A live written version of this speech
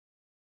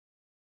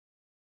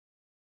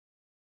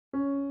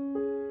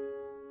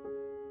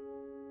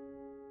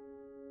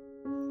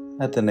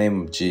At the name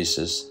of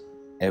Jesus,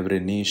 every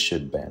knee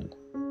should bend,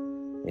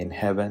 in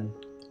heaven,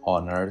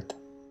 on earth,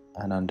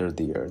 and under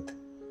the earth,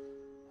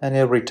 and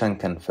every tongue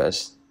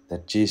confess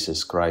that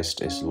Jesus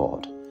Christ is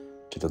Lord,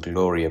 to the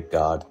glory of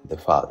God the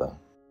Father.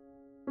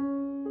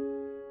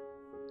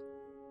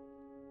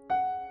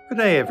 Good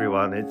day,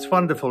 everyone. It's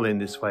wonderful in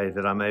this way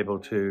that I'm able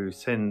to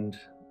send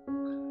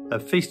a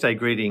feast day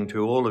greeting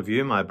to all of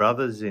you, my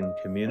brothers in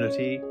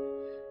community,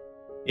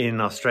 in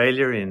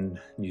Australia,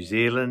 in New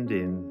Zealand,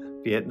 in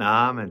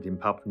Vietnam, and in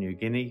Papua New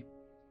Guinea.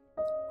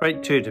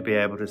 Great too to be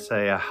able to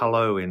say a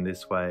hello in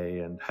this way,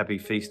 and happy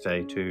feast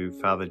day to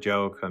Father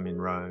Joachim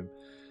in Rome,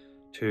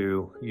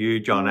 to you,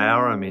 John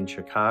Auram in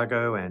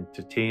Chicago, and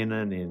to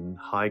Tiernan in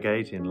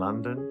Highgate in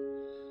London.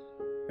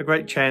 A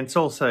great chance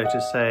also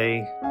to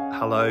say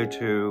hello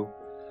to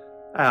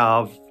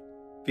our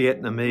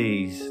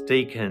Vietnamese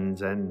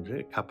deacons and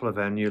a couple of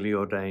our newly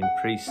ordained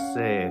priests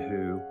there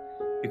who,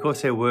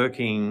 because they're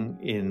working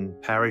in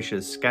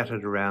parishes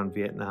scattered around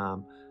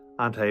Vietnam,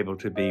 aren't able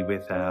to be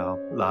with our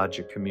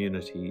larger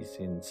communities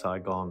in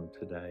Saigon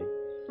today.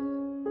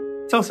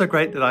 It's also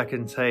great that I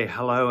can say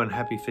hello and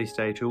happy feast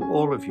day to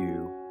all of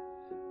you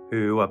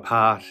who are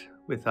part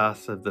with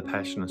us of the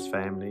Passionist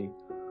family.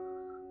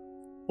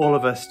 All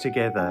of us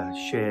together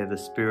share the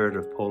spirit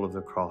of Paul of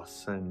the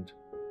Cross, and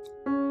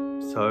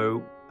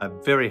so a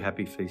very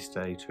happy feast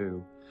day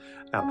to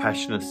our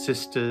Passionist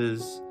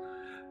sisters,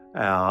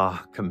 our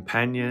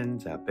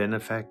companions, our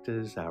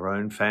benefactors, our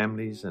own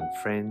families and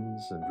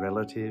friends and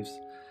relatives,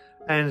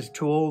 and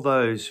to all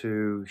those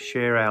who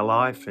share our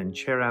life and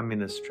share our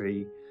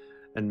ministry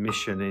and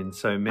mission in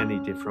so many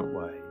different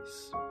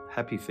ways.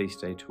 Happy feast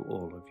day to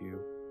all of you.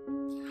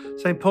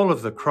 St. Paul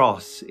of the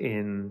Cross,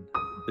 in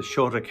the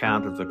short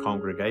account of the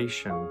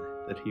congregation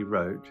that he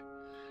wrote,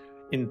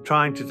 in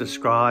trying to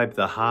describe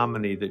the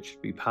harmony that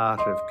should be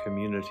part of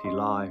community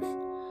life,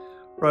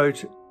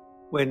 wrote,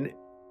 "When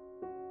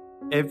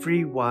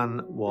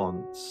everyone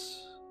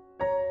wants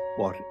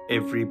what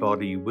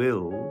everybody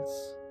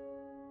wills,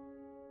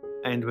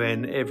 and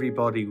when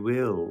everybody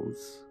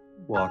wills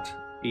what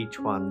each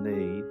one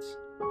needs,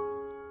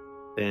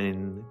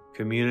 then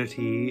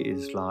community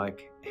is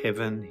like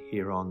heaven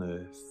here on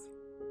earth."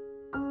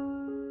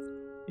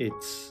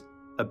 It's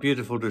a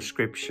beautiful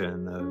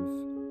description of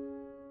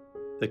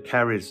the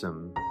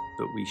charism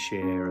that we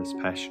share as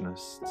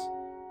Passionists,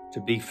 to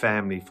be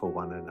family for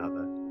one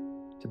another,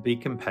 to be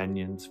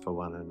companions for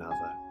one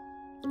another,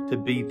 to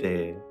be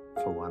there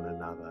for one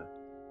another,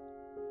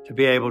 to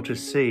be able to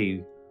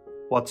see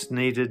what's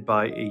needed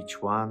by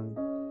each one,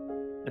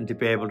 and to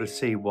be able to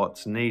see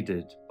what's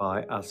needed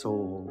by us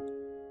all,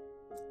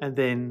 and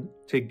then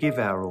to give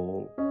our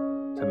all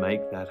to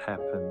make that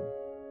happen.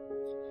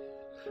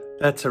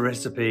 That's a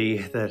recipe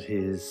that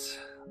is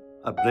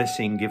a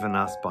blessing given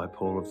us by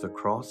Paul of the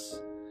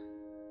Cross.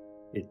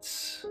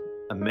 It's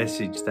a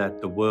message that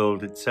the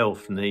world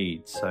itself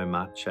needs so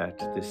much at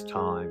this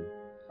time,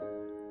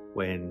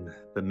 when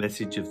the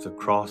message of the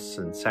cross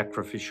and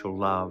sacrificial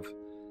love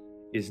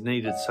is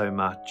needed so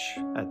much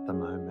at the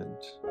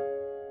moment.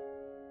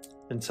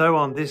 And so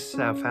on this,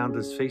 our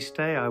Founders' Feast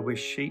Day, I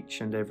wish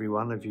each and every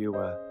one of you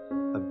a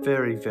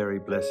very, very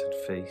blessed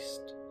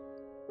feast.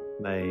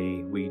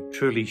 May we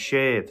truly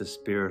share the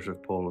spirit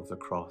of Paul of the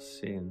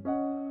Cross in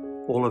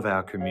all of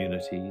our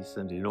communities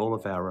and in all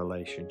of our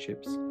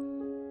relationships.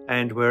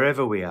 And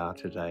wherever we are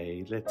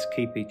today, let's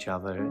keep each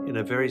other in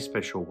a very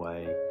special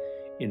way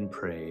in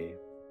prayer.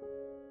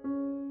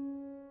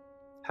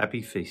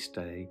 Happy Feast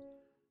Day,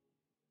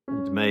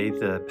 and may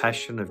the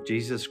Passion of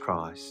Jesus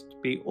Christ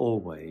be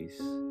always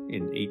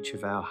in each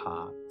of our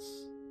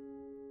hearts.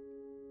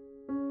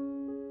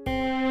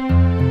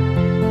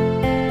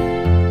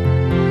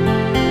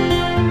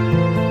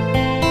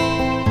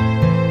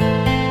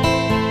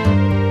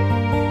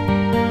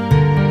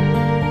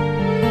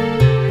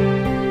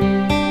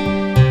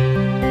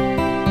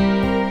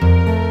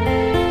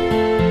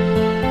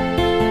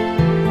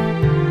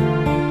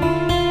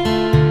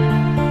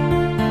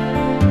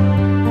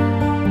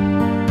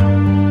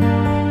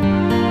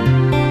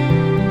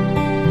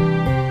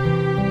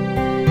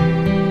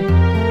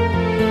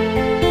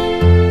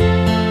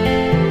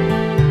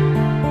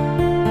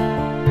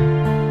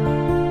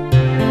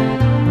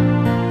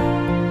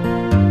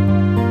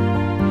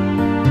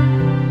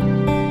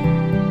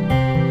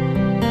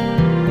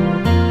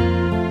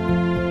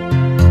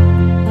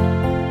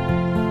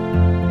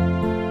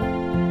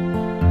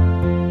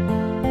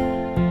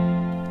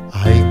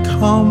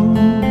 Come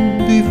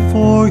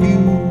before you,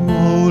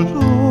 O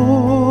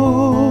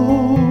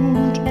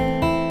Lord,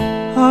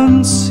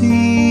 and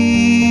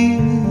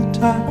sit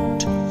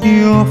at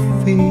your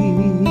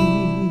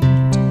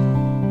feet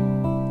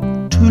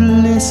to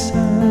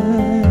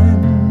listen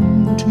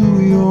to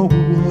your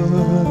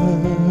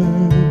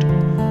word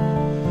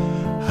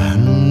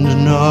and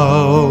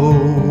know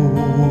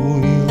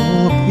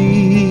your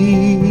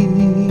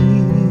peace.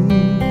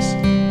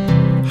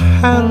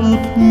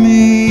 Help me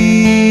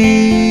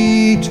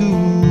to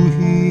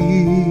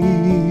hear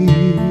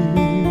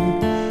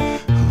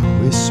a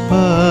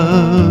whisper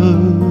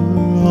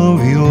of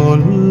your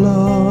love.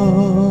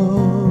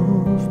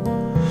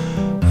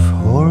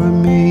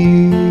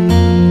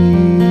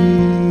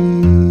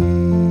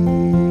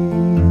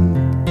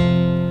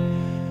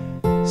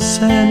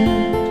 Send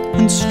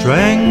and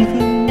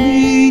strengthen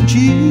me,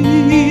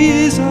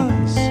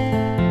 Jesus,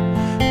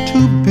 to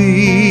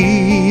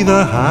be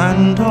the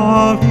hand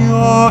of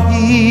your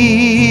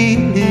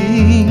healing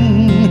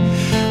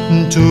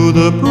to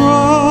the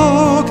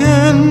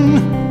broken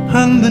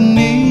and the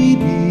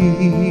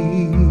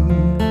needy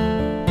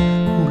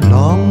who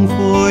long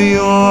for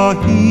your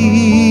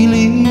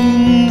healing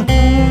hand.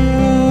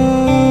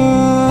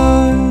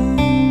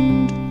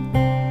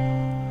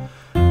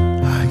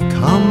 I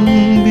come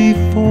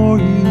before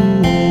you,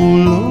 O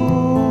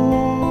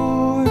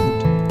Lord,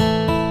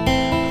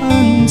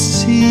 and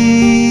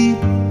sit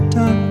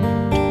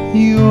at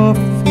your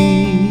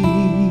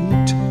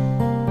feet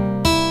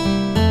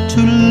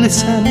to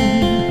listen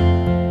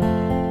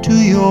to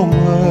your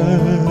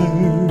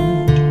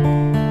word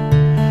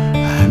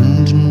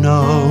and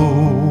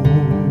know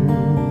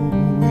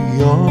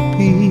your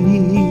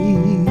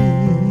peace.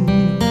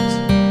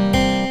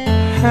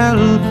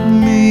 Help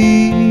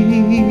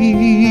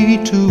me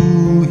to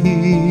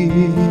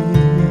hear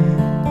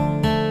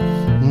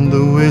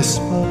the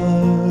whisper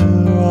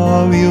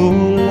of your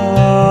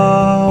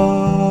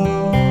love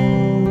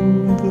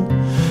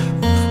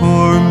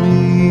for me.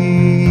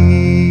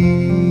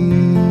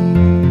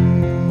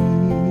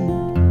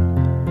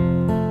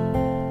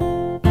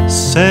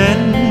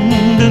 Send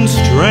and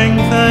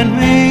strengthen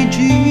me,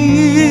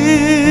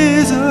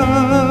 Jesus,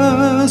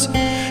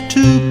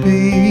 to be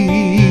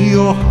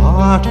your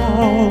heart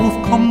of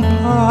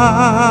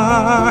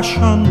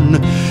compassion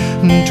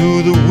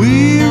to the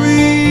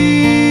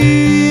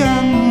weary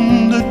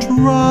and the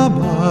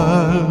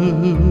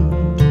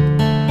troubled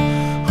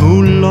who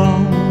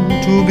long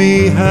to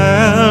be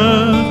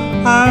held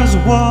as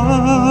one.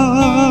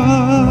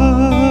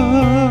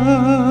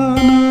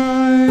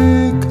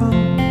 I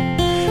come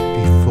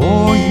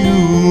before you,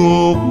 O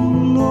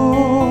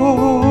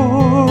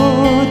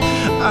Lord,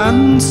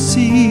 and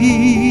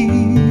sit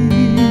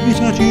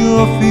at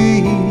your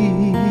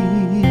feet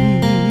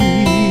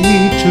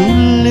to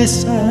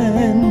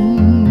listen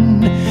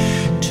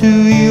to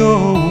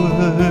your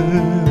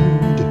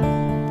word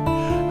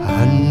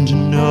and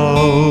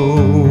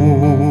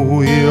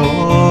know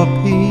your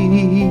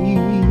peace.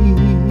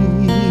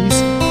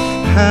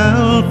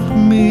 Help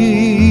me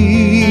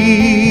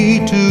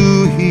to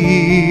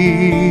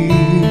hear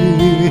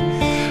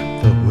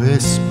the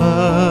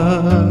whisper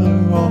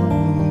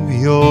of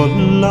your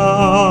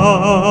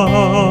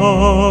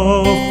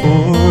love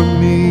for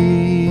me.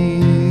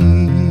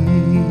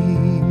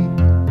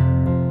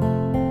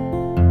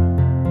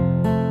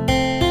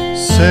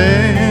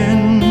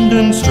 Send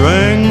and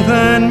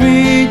strengthen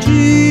me,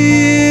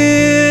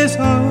 Jesus,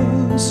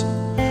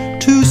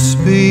 to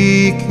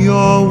speak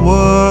your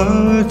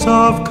words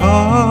of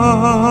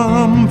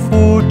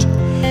comfort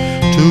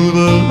to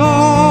the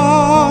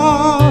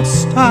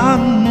lost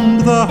and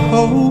the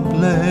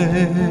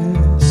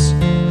hopeless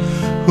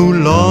who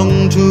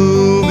long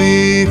to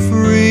be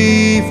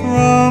free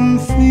from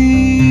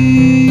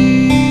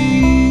fear.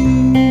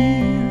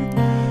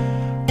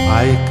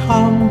 I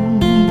come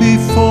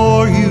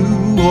before you,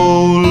 O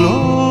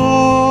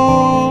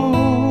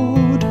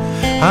Lord,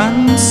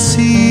 and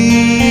sit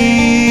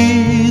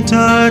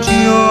at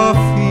your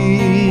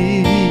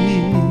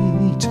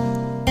feet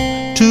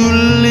to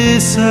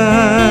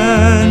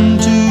listen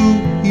to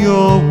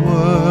your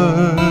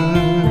word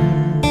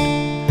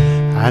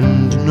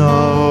and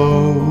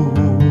know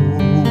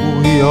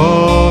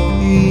your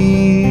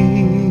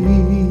peace.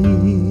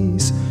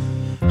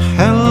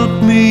 Help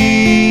me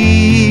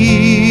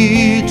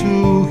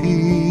to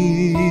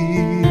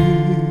hear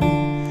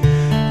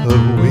the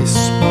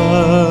whisper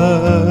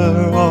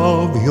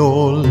of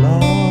your love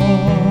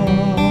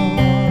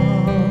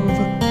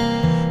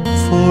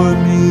for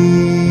me.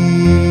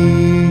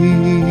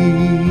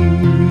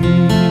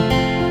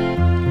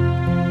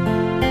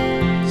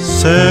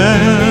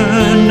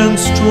 Send and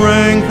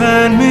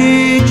strengthen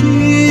me,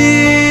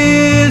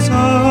 Jesus,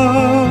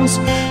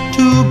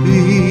 to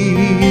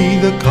be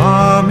the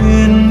calm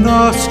in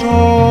the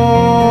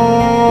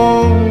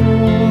storm,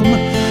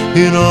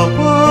 in a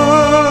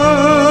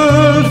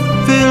world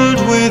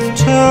filled with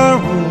terror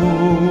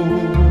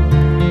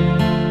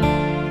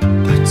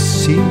that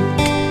seek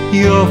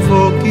your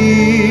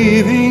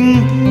forgiving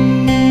peace.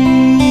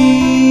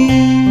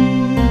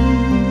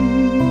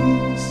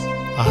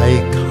 I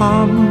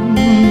come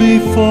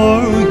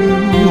before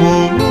you, O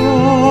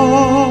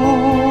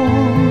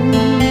Lord,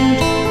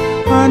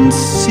 and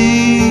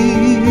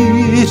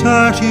sit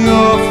at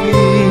your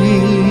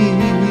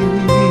feet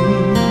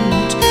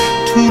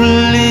to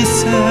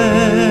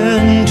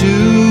listen to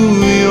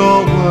your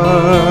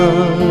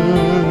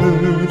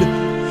word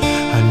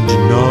and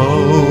know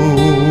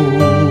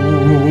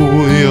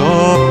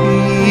your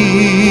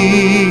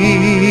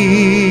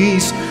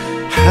peace.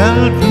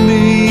 Help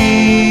me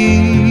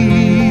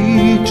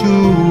to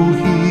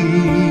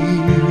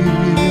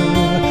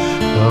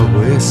the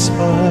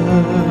whisper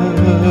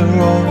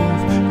of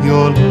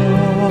your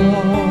love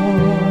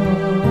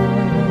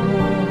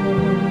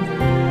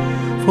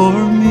for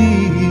me.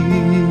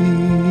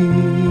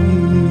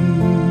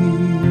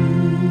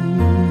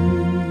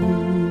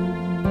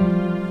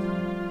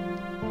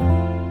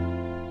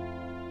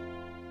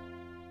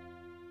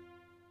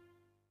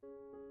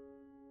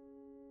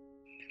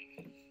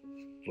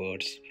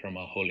 words from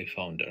our Holy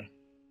Founder,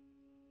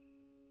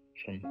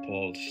 from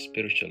Paul's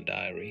spiritual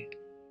diary.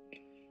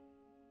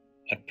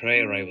 At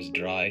prayer I was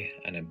dry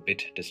and a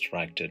bit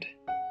distracted.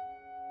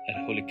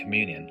 At Holy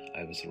Communion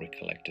I was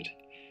recollected.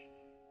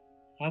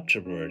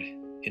 Afterward,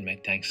 in my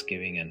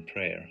thanksgiving and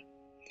prayer,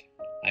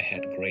 I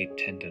had great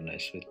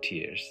tenderness with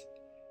tears,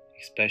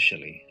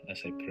 especially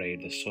as I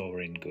prayed the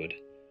sovereign good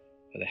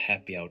for the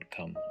happy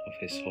outcome of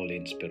His holy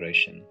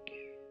inspiration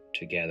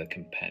to gather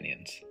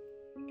companions.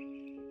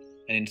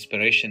 An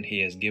inspiration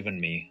He has given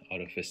me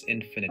out of His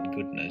infinite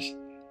goodness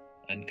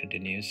and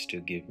continues to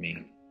give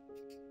me.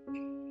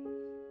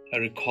 I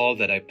recall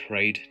that I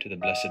prayed to the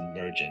Blessed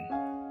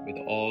Virgin with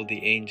all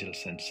the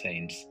angels and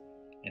saints,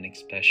 and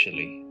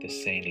especially the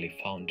saintly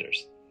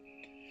founders.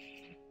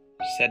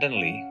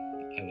 Suddenly,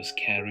 I was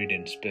carried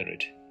in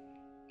spirit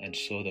and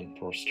saw them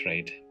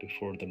prostrate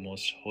before the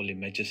most holy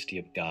majesty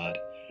of God,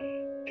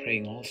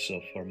 praying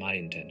also for my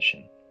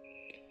intention.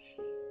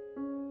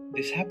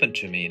 This happened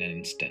to me in an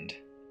instant,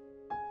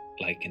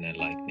 like in a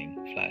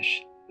lightning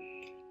flash,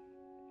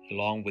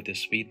 along with the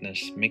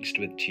sweetness mixed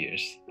with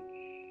tears.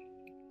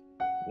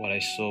 What I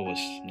saw was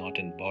not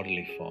in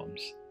bodily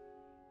forms,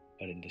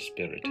 but in the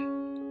spirit,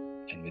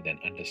 and with an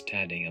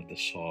understanding of the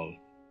soul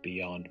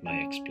beyond my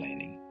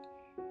explaining.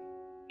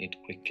 It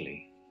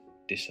quickly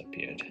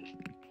disappeared.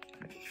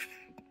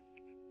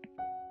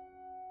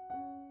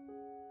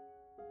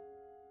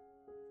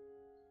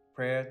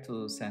 Prayer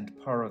to St.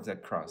 Paul of the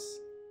Cross.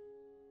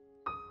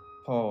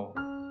 Paul,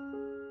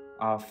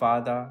 our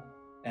Father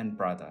and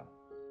brother,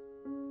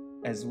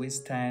 as we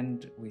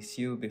stand with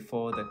you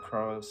before the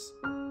cross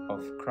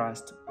of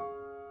Christ,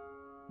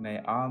 may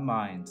our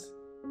minds,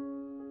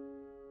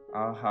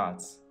 our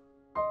hearts,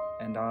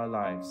 and our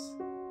lives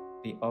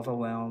be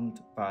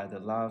overwhelmed by the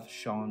love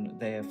shown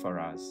there for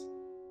us.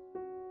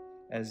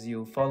 As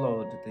you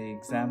followed the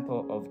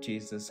example of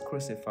Jesus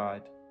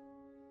crucified,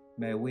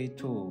 may we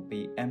too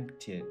be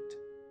emptied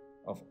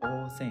of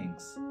all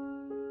things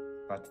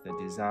but the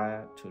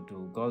desire to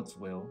do God's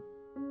will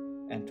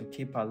and to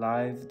keep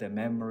alive the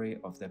memory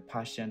of the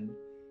passion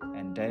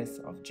and death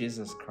of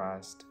Jesus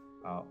Christ,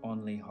 our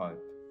only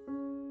hope.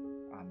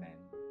 Amen.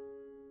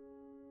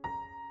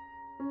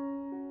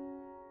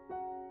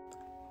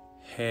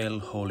 Hail,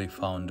 Holy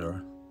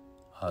Founder,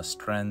 our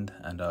strength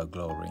and our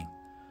glory.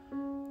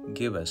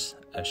 Give us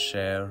a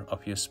share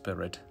of your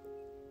Spirit,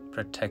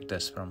 protect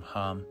us from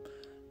harm,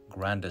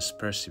 grant us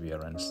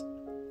perseverance,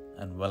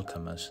 and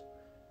welcome us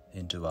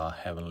into our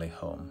heavenly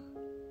home.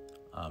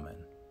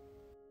 Amen.